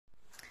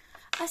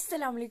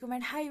अस्सलाम वालेकुम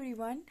and hi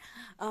everyone.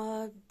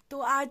 तो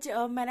आज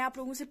मैंने आप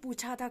लोगों से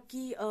पूछा था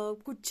कि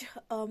कुछ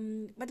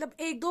मतलब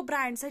एक दो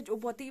ब्रांड्स है जो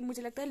बहुत ही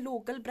मुझे लगता है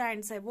लोकल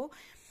ब्रांड्स है वो,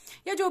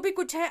 या जो भी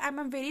कुछ है। आई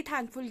एम वेरी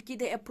थैंकफुल कि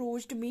दे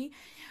अप्रोच्ड मी।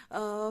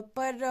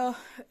 पर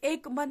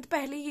एक मंथ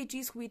पहले ये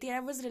चीज़ हुई थी। आई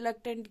वाज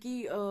रिलक्टेंट कि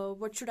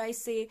व्हाट शुड आई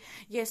से,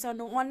 येस और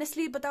नो।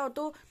 ऑनेस्टली बताओ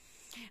तो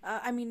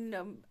आई मीन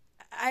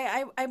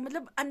आई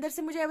मतलब अंदर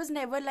से मुझे आई वाज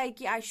नेवर लाइक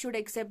कि I should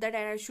accept that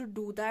and I should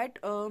do that.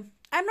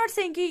 I am not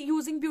saying कि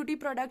using beauty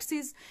products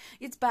is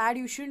it's bad,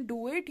 you should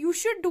do it, you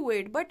should do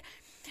it, but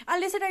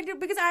unless and until,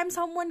 because I am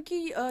someone की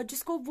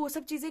जिसको वो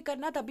सब चीज़ें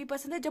करना तभी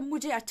पसंद है जब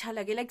मुझे अच्छा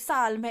लगे, लाइक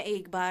साल में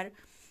एक बार,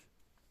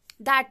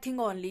 दैट थिंग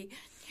ओनली।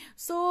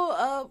 सो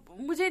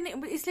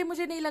इसलिए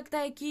मुझे नहीं लगता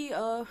है कि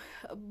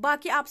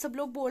बाकी आप सब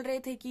लोग बोल रहे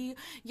थे कि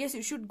yes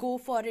you should go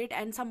for it,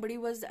 and somebody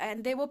was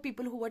and there were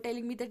people who were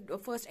telling me that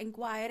first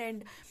inquire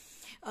and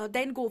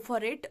then go for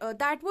it.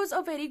 That was a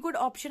very good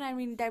option. I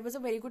mean, that was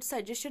a very good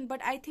suggestion.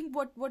 But I think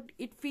what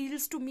it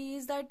feels to me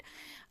is that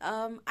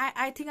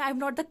I think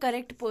I'm not the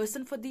correct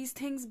person for these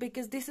things,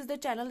 because this is the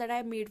channel that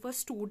I made for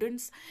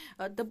students.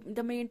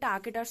 The main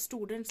target are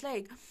students.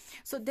 Like,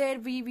 so there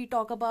we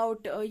talk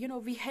about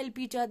we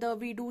help each other.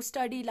 We do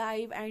study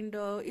live, and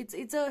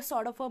it's a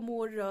sort of a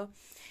more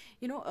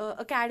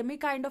academic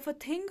kind of a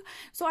thing.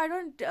 So I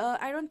don't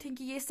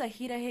think ये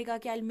सही रहेगा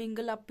कि I'll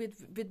mingle up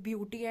with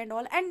beauty and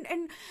all.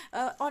 And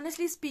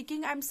honestly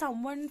speaking, I'm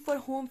someone for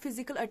whom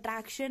physical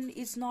attraction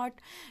is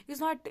not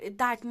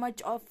that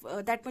much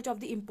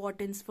of the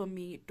importance for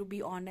me, to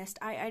be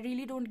honest. I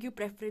really don't give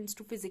preference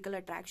to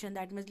physical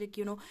attraction that much.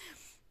 Like,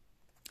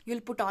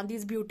 you'll put on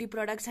these beauty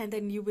products and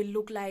then you will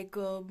look like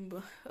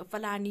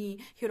falani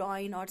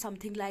heroine or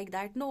something like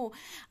that. No,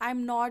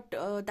 I'm not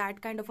that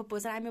kind of a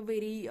person. I'm a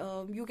very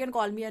you can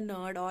call me a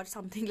nerd or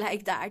something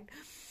like that.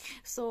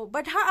 So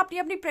but हाँ, अपनी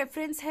अपनी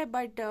preference है.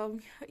 But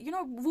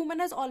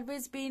woman has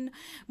always been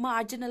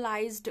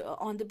marginalized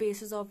on the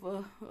basis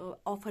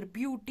of her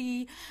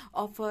beauty,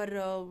 of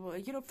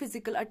her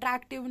physical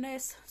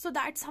attractiveness. So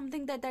that's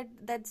something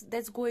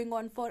that's going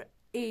on for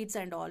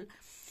AIDS and all.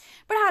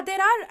 But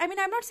I mean,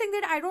 I'm not saying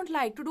that I don't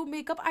like to do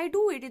makeup. I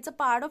do it. It's a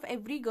part of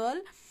every girl.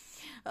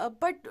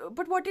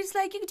 But what it's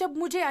like, जब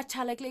मुझे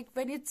अच्छा like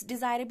when it's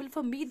desirable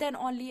for me, then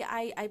only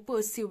I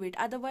pursue it.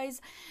 Otherwise,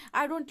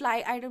 I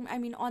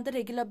mean, on the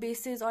regular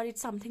basis, or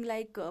it's something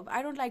like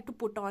I don't like to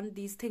put on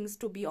these things,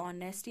 to be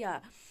honest. Yeah,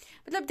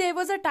 मतलब there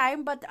was a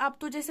time, but अब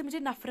तो जैसे मुझे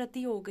नफरत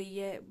ही हो गई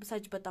है,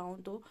 सच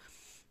बताऊं तो.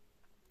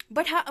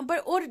 बट हाँ, बट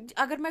और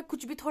अगर मैं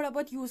कुछ भी थोड़ा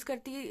बहुत यूज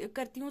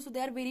करती हूँ, सो they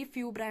are very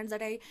few brands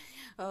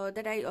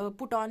that I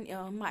put on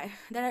my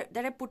that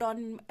I put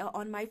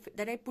on my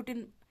that I put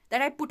in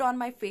that I put on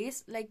my face.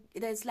 Like,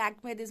 there's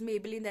Lakme, there's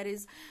Maybelline, there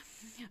is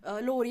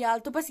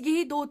L'Oreal. तो बस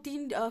यही दो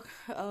तीन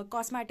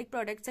cosmetic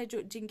products है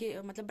जो जिनके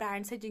मतलब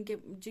brands है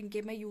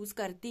जिनके मैं यूज़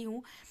करती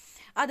हूँ.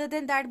 अदर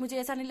देन दैट मुझे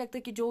ऐसा नहीं लगता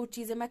कि जो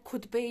चीज़ें मैं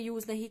खुद पे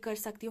यूज़ नहीं कर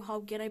सकती हूँ,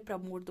 how can I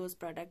promote those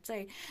products,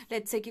 right.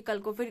 Let's say कि कल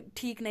को फिर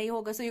ठीक नहीं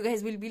होगा, so you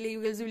guys will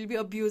be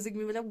abusing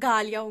me, मतलब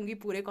गालियाँ होंगी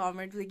पूरे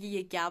कॉमेंट में कि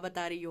ये क्या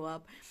बता रही हो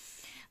आप.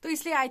 तो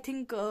इसलिए आई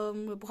थिंक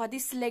बहुत ही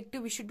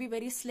selective, we should be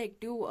very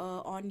selective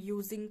on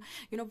using,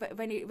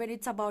 when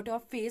it's about our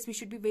face, we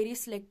should be very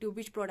selective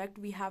which product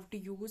we have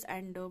to use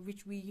and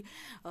which we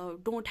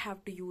don't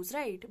have to use,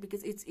 right?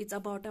 Because it's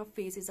about our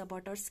face, it's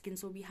about our skin,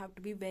 so we have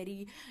to be very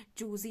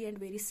choosy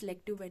and very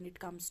selective when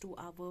it comes to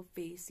our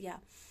face.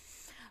 Yeah.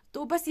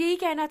 तो बस यही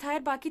कहना था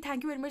यार. बाकी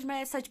thank you very much.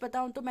 मैं सच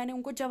बताऊं तो मैंने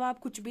उनको जवाब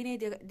कुछ भी नहीं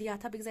दिया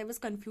था, बिकॉज आई वॉज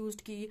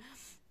कन्फ्यूज कि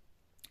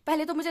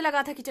पहले तो मुझे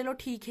लगा था कि चलो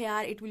ठीक है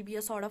यार, it will be a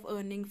sort of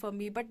earning for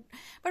me, but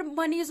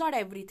money is not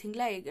everything,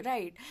 like,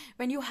 right.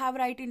 When you have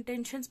right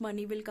intentions,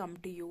 money will come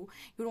to you.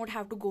 You don't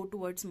have to go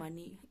towards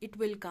money, it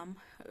will come.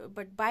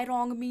 But by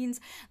wrong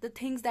means the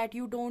things that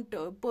you don't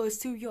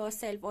pursue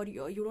yourself, or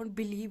you don't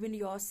believe in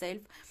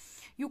yourself,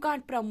 you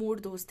can't promote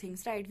those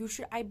things, right?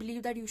 I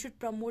believe that you should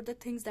promote the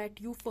things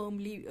that you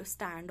firmly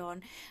stand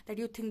on,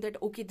 that you think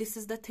that okay, this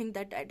is the thing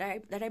that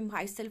I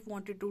myself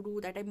wanted to do,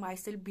 that I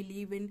myself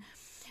believe in,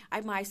 I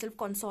myself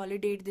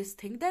consolidate this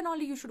thing. Then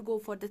only you should go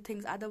for the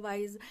things.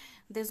 Otherwise,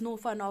 there's no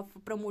fun of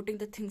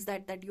promoting the things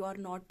that you are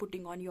not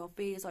putting on your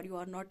face, or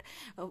you are not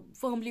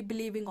firmly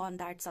believing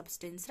on that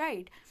substance,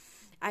 right?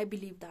 I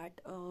believe that.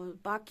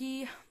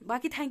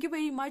 Baki, thank you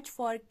very much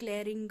for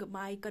clearing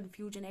my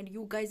confusion, and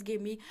you guys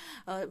gave me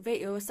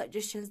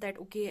suggestions that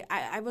okay,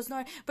 I was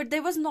not, but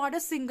there was not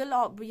a single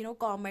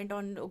comment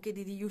on okay,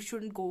 Didi, you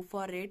shouldn't go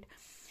for it.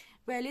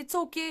 Well, it's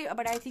okay,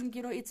 but I think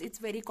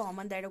it's very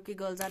common that okay,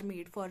 girls are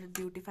made for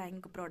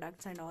beautifying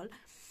products and all.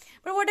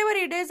 But whatever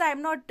it is,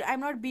 I'm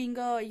not being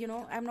a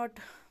I'm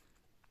not.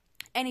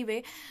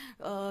 Anyway,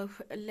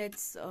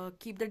 let's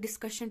keep the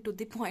discussion to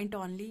the point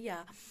only.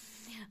 Yeah.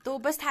 तो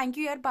बस thank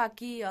you यार.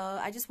 बाकी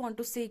I just want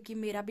to से कि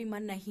मेरा भी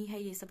मन नहीं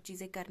है ये सब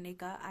चीज़ें करने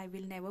का. I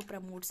will never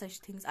promote such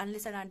things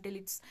unless and until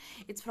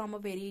it's from a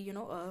very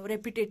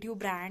reputative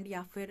brand,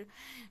 या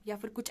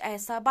फिर कुछ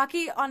ऐसा.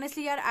 बाकी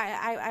ऑनेस्टली यार,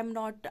 आई एम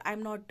नॉट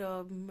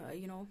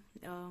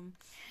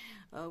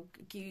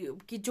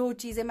कि जो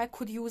चीज़ें मैं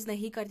खुद यूज़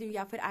नहीं करती हूँ,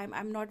 या फिर I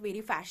am not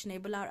very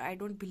fashionable, और I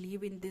don't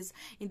believe in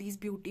these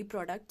beauty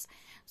products,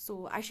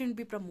 so I shouldn't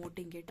be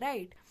promoting it,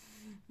 right?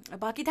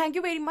 बाकी thank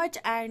you very much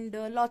and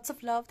lots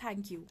of love,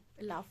 thank you,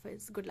 अल्लाह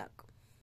हाफिज़, गुड लक.